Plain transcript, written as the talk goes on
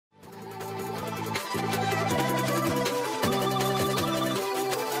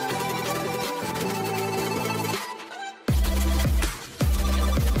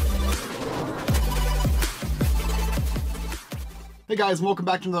Hey guys, welcome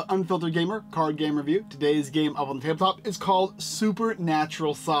back to the Unfiltered Gamer card game review. Today's game up on the tabletop is called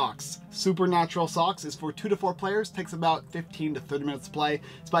Supernatural Socks. Supernatural Socks is for 2 to 4 players, takes about 15 to 30 minutes to play.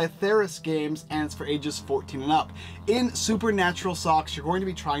 It's by Theris Games and it's for ages 14 and up. In Supernatural Socks, you're going to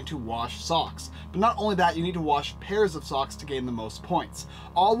be trying to wash socks. But not only that, you need to wash pairs of socks to gain the most points.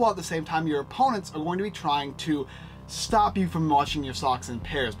 All while at the same time your opponents are going to be trying to stop you from washing your socks in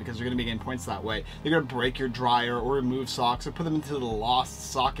pairs because you're going to be getting points that way. They're going to break your dryer or remove socks or put them into the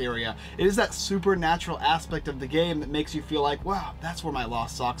lost sock area. It is that supernatural aspect of the game that makes you feel like, wow, that's where my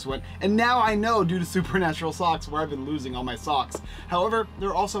lost socks went. And now I know, due to supernatural socks, where I've been losing all my socks. However, there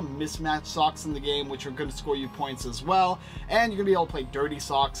are also mismatched socks in the game which are going to score you points as well. And you're going to be able to play dirty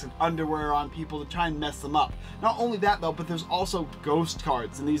socks and underwear on people to try and mess them up. Not only that though, but there's also ghost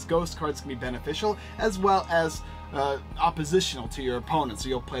cards, and these ghost cards can be beneficial as well as oppositional to your opponent. So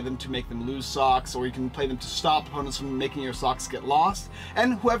you'll play them to make them lose socks, or you can play them to stop opponents from making your socks get lost.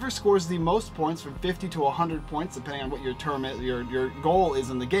 And whoever scores the most points, from 50 to 100 points, depending on what your term is, your goal is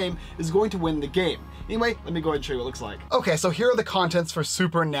in the game, is going to win the game. Anyway, let me go ahead and show you what it looks like. Okay, so here are the contents for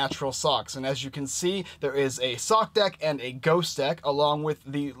Supernatural Socks, and as you can see, there is a sock deck and a ghost deck, along with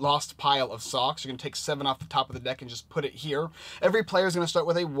the lost pile of socks. You're going to take 7 off the top of the deck and just put it here. Every player is going to start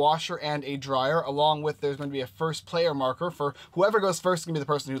with a washer and a dryer, along with there's going to be a first player marker for whoever goes first is going to be the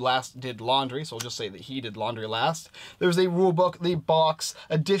person who last did laundry, so we'll just say that he did laundry last. There's a rule book, the box,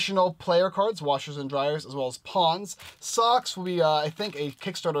 additional player cards, washers and dryers, as well as pawns. Socks will be, I think, a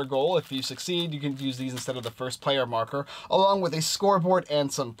Kickstarter goal. If you succeed, you can use these instead of the first player marker, along with a scoreboard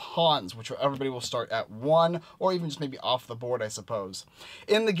and some pawns, which everybody will start at 1, or even just maybe off the board, I suppose.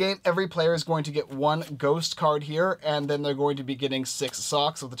 In the game, every player is going to get 1 ghost card here, and then they're going to be getting 6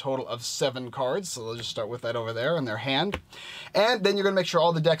 socks with a total of 7 cards, so they'll just start with that over there in their hand. And then you're going to make sure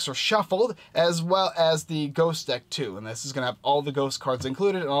all the decks are shuffled, as well as the ghost deck too, and this is going to have all the ghost cards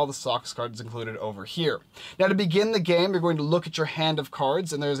included and all the socks cards included over here. Now, to begin the game, you're going to look at your hand of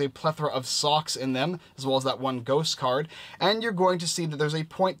cards, and there's a plethora of socks in them, as well as that 1 ghost card, and you're going to see that there's a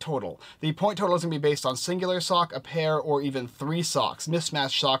point total. The point total is going to be based on singular sock, a pair, or even 3 socks.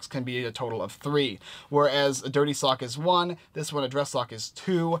 Mismatched socks can be a total of 3, whereas a dirty sock is 1, this one a dress sock is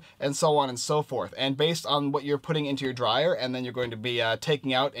 2, and so on and so forth. And based on what you're putting into your dryer, and then you're going to be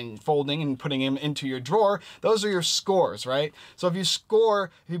taking out and folding and putting them into your drawer, those are your scores, right? So if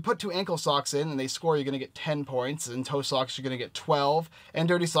you put 2 ankle socks in and they score, you're going to get 10 points, and toe socks you're going to get 12, and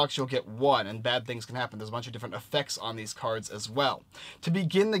dirty socks you'll get 1, and bad things can happen. There's a bunch of different effects on these cards as well. To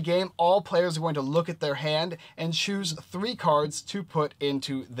begin the game, all players are going to look at their hand and choose 3 cards to put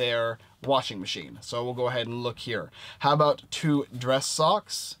into their washing machine. So we'll go ahead and look here. How about 2 dress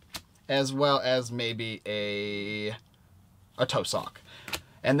socks, as well as maybe a toe sock.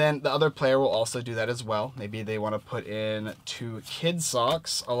 And then the other player will also do that as well. Maybe they want to put in 2 kid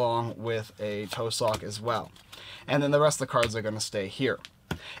socks along with a toe sock as well. And then the rest of the cards are going to stay here.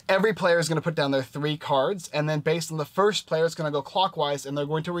 Every player is going to put down their 3 cards, and then based on the first player, it's going to go clockwise, and they're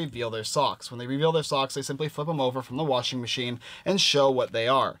going to reveal their socks. When they reveal their socks, they simply flip them over from the washing machine and show what they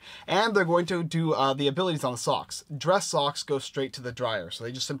are. And they're going to do the abilities on the socks. Dress socks go straight to the dryer, so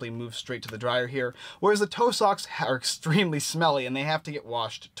they just simply move straight to the dryer here, whereas the toe socks are extremely smelly, and they have to get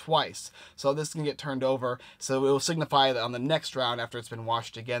washed twice. So this can get turned over, so it will signify that on the next round, after it's been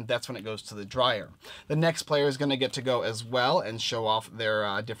washed again, that's when it goes to the dryer. The next player is going to get to go as well and show off their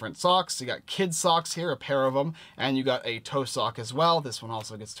different socks. You got kid socks here, a pair of them, and you got a toe sock as well. This one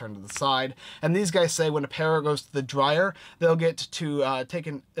also gets turned to the side. And these guys say when a pair goes to the dryer, they'll get to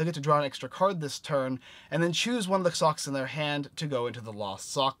draw an extra card this turn, and then choose one of the socks in their hand to go into the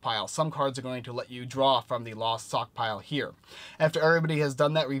lost sock pile. Some cards are going to let you draw from the lost sock pile here. After everybody has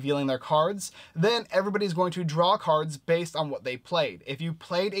done that, revealing their cards, then everybody's going to draw cards based on what they played. If you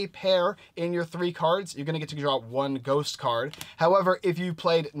played a pair in your 3 cards, you're going to get to draw 1 ghost card. However, if you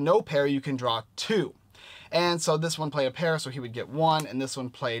played no pair, you can draw 2. And so this one played a pair, so he would get 1, and this one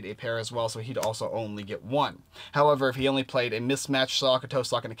played a pair as well, so he'd also only get 1. However, if he only played a mismatched sock, a toe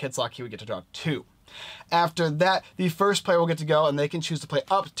sock, and a kid sock, he would get to draw 2. After that, the first player will get to go, and they can choose to play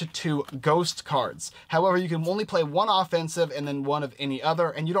up to 2 ghost cards. However, you can only play 1 offensive and then 1 of any other,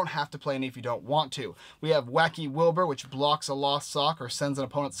 and you don't have to play any if you don't want to. We have Wacky Wilbur, which blocks a lost sock or sends an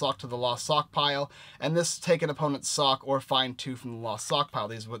opponent's sock to the lost sock pile, and this take an opponent's sock or find 2 from the lost sock pile.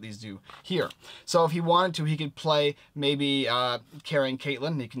 These is what these do here. So if he wanted to, he could play maybe carrying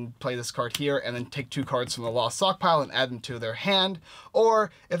Caitlin. He can play this card here and then take 2 cards from the lost sock pile and add them to their hand. Or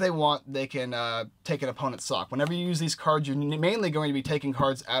if they want, they can take an opponent's sock. Whenever you use these cards, you're mainly going to be taking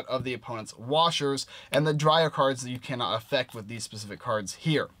cards out of the opponent's washers, and the dryer cards that you cannot affect with these specific cards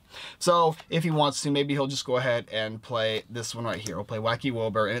here. So if he wants to, maybe he'll just go ahead and play this one right here. He'll play Wacky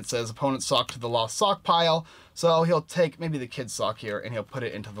Wilbur, and it says opponent's sock to the lost sock pile. So he'll take maybe the kid's sock here, and he'll put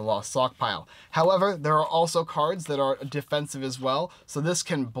it into the lost sock pile. However, there are also cards that are defensive as well. So this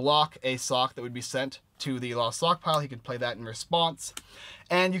can block a sock that would be sent to the lost sock pile. He can play that in response.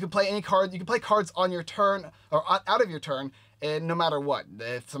 And you can play any card. You can play cards on your turn, or out of your turn, and no matter what.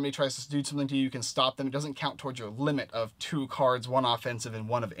 If somebody tries to do something to you, you can stop them. It doesn't count towards your limit of 2 cards, one offensive and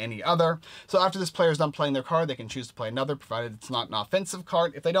one of any other. So after this player is done playing their card, they can choose to play another, provided it's not an offensive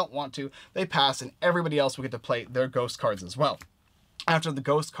card. If they don't want to, they pass, and everybody else will get to play their ghost cards as well. After the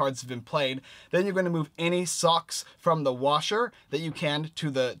ghost cards have been played, then you're going to move any socks from the washer that you can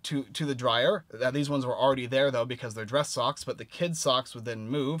to the dryer. These ones were already there though because they're dress socks, but the kids' socks would then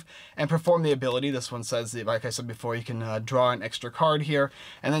move and perform the ability. This one says, like I said before, you can draw an extra card here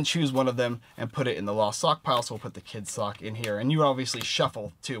and then choose one of them and put it in the lost sock pile. So we'll put the kids' sock in here, and you obviously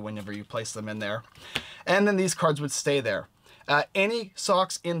shuffle too whenever you place them in there. And then these cards would stay there. Any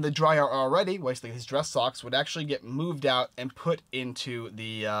socks in the dryer already, basically these dress socks, would actually get moved out and put into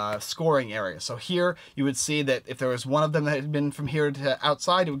the scoring area. So here you would see that if there was one of them that had been from here to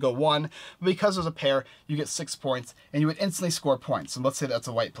outside, it would go 1. But because there's a pair, you get 6 points, and you would instantly score points. And let's say that's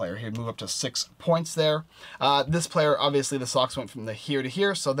a white player. He'd move up to 6 points there. This player, obviously the socks went from the here to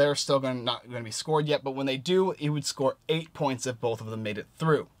here, so they're still not going to be scored yet. But when they do, he would score 8 points if both of them made it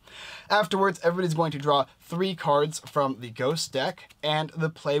through. Afterwards, everybody's going to draw 3 cards from the ghost deck, and the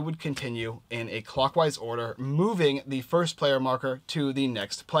play would continue in a clockwise order, moving the first player marker to the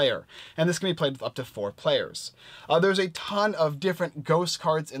next player. And this can be played with up to 4 players. There's a ton of different ghost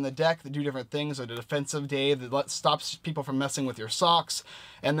cards in the deck that do different things. There's a defensive Dave that stops people from messing with your socks.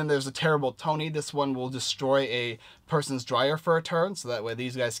 And then there's a terrible Tony. This one will destroy a person's dryer for a turn, so that way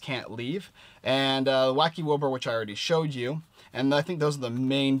these guys can't leave. And Wacky Wilbur, which I already showed you. And I think those are the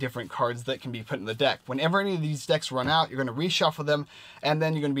main different cards that can be put in the deck. Whenever any of these decks run out, you're going to reshuffle them, and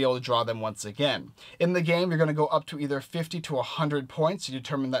then you're going to be able to draw them once again. In the game, you're going to go up to either 50 to 100 points. You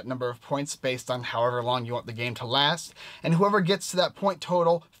determine that number of points based on however long you want the game to last. And whoever gets to that point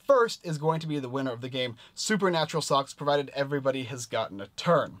total first is going to be the winner of the game. Supernatural socks, provided everybody has gotten a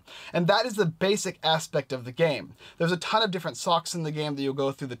turn. And that is the basic aspect of the game. There's a ton of different socks in the game that you'll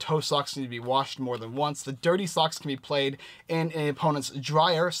go through. The toe socks need to be washed more than once. The dirty socks can be played in an opponent's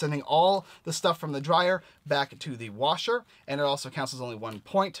dryer, sending all the stuff from the dryer back to the washer, and it also counts as only 1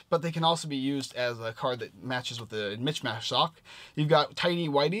 point, but they can also be used as a card that matches with the mismatch sock. You've got tidy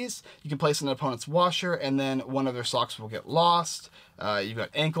whiteys. You can place in an opponent's washer, and then one of their socks will get lost. You've got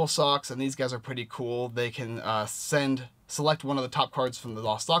ankle socks, and these guys are pretty cool. They can select one of the top cards from the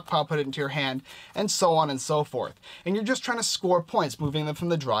lost sock pile, put it into your hand, and so on and so forth. And you're just trying to score points, moving them from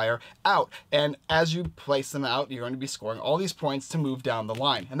the dryer out. And as you place them out, you're going to be scoring all these points to move down the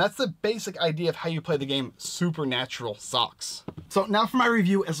line. And that's the basic idea of how you play the game Supernatural Socks. So now for my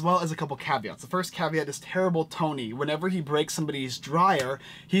review, as well as a couple caveats. The first caveat is terrible Tony. Whenever he breaks somebody's dryer,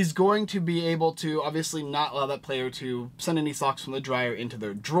 he's going to be able to obviously not allow that player to send any socks from the dryer into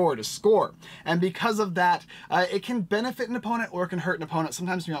their drawer to score. And because of that, it can benefit an opponent or it can hurt an opponent.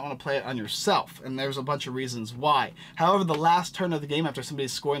 Sometimes you might want to play it on yourself, and there's a bunch of reasons why. However, the last turn of the game, after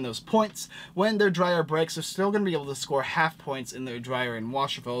somebody's scoring those points, when their dryer breaks, they're still going to be able to score half points in their dryer and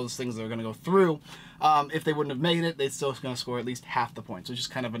washer for all those things that are going to go through. If they wouldn't have made it, they're still going to score at least half the points, which is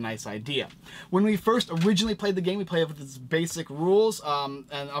kind of a nice idea. When we first originally played the game, we played with its basic rules, and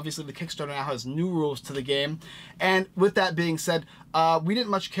obviously the Kickstarter now has new rules to the game. And with that being said, we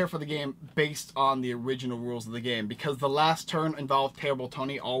didn't much care for the game based on the original rules of the game, because the last turn involved terrible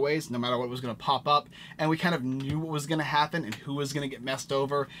Tony always, no matter what was going to pop up, and we kind of knew what was going to happen and who was going to get messed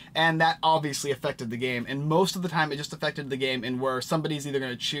over, and that obviously affected the game. And most of the time, it just affected the game in where somebody's either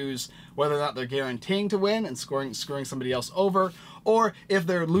going to choose whether or not they're guaranteeing to win and screwing somebody else over, or if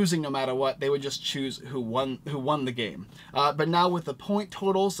they're losing no matter what, they would just choose who won the game. But now with the point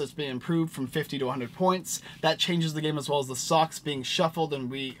totals that's been improved from 50 to 100 points, that changes the game, as well as the socks being shuffled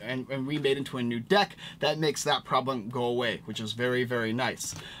and remade into a new deck. That makes that problem go away, which is very, very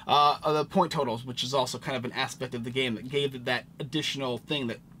nice. The point totals, which is also kind of an aspect of the game that gave it that additional thing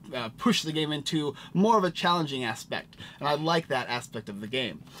that push the game into more of a challenging aspect, and I like that aspect of the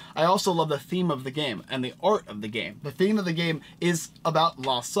game. I also love the theme of the game and the art of the game. The theme of the game is about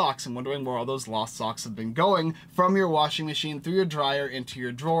lost socks and wondering where all those lost socks have been going from your washing machine through your dryer into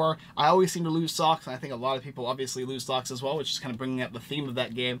your drawer. I always seem to lose socks, and I think a lot of people obviously lose socks as well, which is kind of bringing up the theme of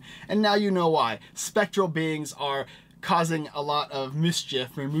that game. And now you know why. Spectral beings are causing a lot of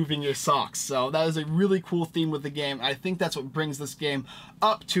mischief, removing your socks. So that is a really cool theme with the game. I think that's what brings this game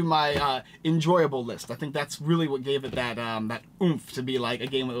up to my enjoyable list. I think that's really what gave it that that oomph to be like a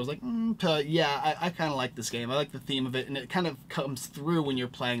game that was like, yeah, I kind of like this game. I like the theme of it, and it kind of comes through when you're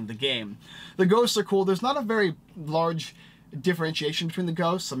playing the game. The ghosts are cool. There's not a very large differentiation between the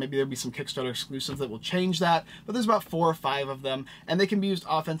ghosts, so maybe there'll be some Kickstarter exclusives that will change that, but there's about 4 or 5 of them, and they can be used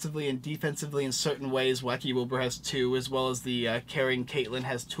offensively and defensively in certain ways. Wacky Wilbur has 2, as well as the Caring Caitlin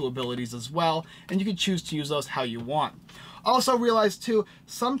has 2 abilities as well, and you can choose to use those how you want. Also realize too,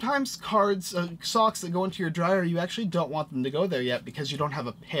 sometimes cards, socks that go into your dryer, you actually don't want them to go there yet because you don't have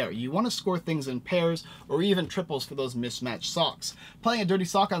a pair. You want to score things in pairs or even triples for those mismatched socks. Playing a dirty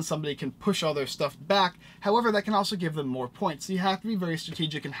sock on somebody can push all their stuff back, however that can also give them more points, so you have to be very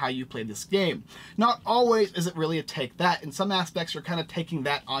strategic in how you play this game. Not always is it really a take that. In some aspects you're kind of taking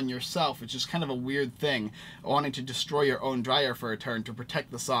that on yourself, which is kind of a weird thing, wanting to destroy your own dryer for a turn to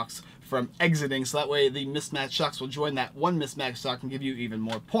protect the socks from exiting, so that way the mismatched socks will join that one mismatched sock and give you even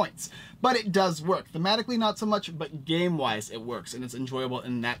more points. But it does work. Thematically not so much, but game-wise it works, and it's enjoyable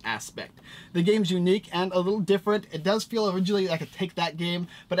in that aspect. The game's unique and a little different. It does feel originally like a take that game,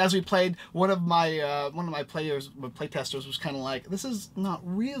 but as we played, one of my playtesters was kind of like, this is not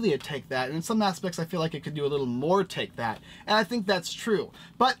really a take that, and in some aspects I feel like it could do a little more take that, and I think that's true.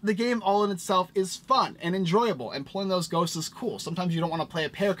 But the game all in itself is fun and enjoyable, and pulling those ghosts is cool. Sometimes you don't want to play a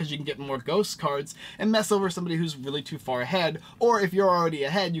pair because you can get more ghost cards and mess over somebody who's really too far ahead, or if you're already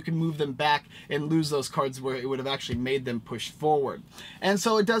ahead you can move them back and lose those cards where it would have actually made them push forward. And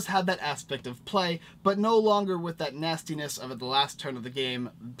so it does have that aspect of play, but no longer with that nastiness of at the last turn of the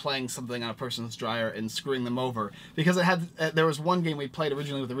game playing something on a person's dryer and screwing them over, because it had there was one game we played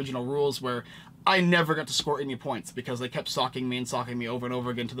originally with original rules where I never got to score any points because they kept socking me over and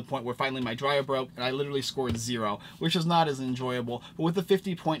over again, to the point where finally my dryer broke and I literally scored 0, which is not as enjoyable. But with the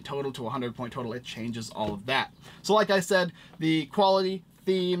 50-point total to 100-point total, it changes all of that. So like I said, the quality,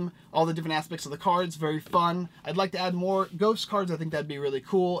 theme, all the different aspects of the cards, very fun. I'd like to add more ghost cards. I think that'd be really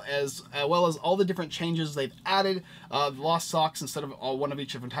cool, as well as all the different changes they've added. The lost socks, instead of all one of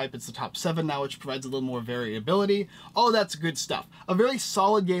each different type, it's the top 7 now, which provides a little more variability. All that's good stuff. A very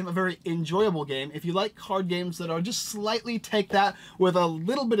solid game, a very enjoyable game. If you like card games that are just slightly take that with a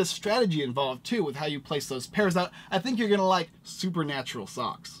little bit of strategy involved too, with how you place those pairs out, I think you're gonna like Supernatural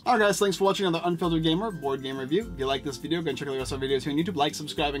Socks. Alright guys, thanks for watching on the Unfiltered Gamer board game review. If you like this video, go and check out the rest of our videos here on YouTube. Like,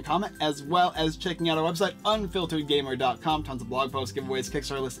 subscribe, and comment, as well as checking out our website, unfilteredgamer.com. Tons of blog posts, giveaways,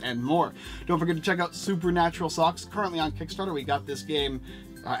 Kickstarter lists, and more. Don't forget to check out Supernatural Socks, currently on Kickstarter. We got this game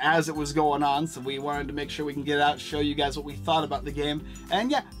as it was going on, so we wanted to make sure we can get it out, show you guys what we thought about the game.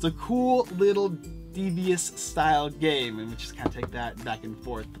 And yeah, it's a cool little devious style game, and we just kind of take that back and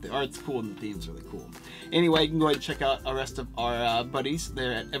forth, but the art's cool and the theme's really cool. Anyway, you can go ahead and check out the rest of our buddies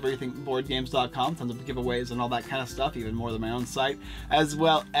there at everythingboardgames.com. Tons of giveaways and all that kind of stuff, even more than my own site, as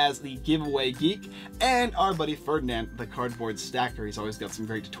well as the Giveaway Geek and our buddy Ferdinand, the Cardboard Stacker. He's always got some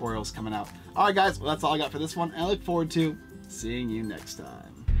great tutorials coming out. Alright guys, well that's all I got for this one, and I look forward to seeing you next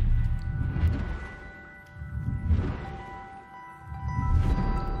time.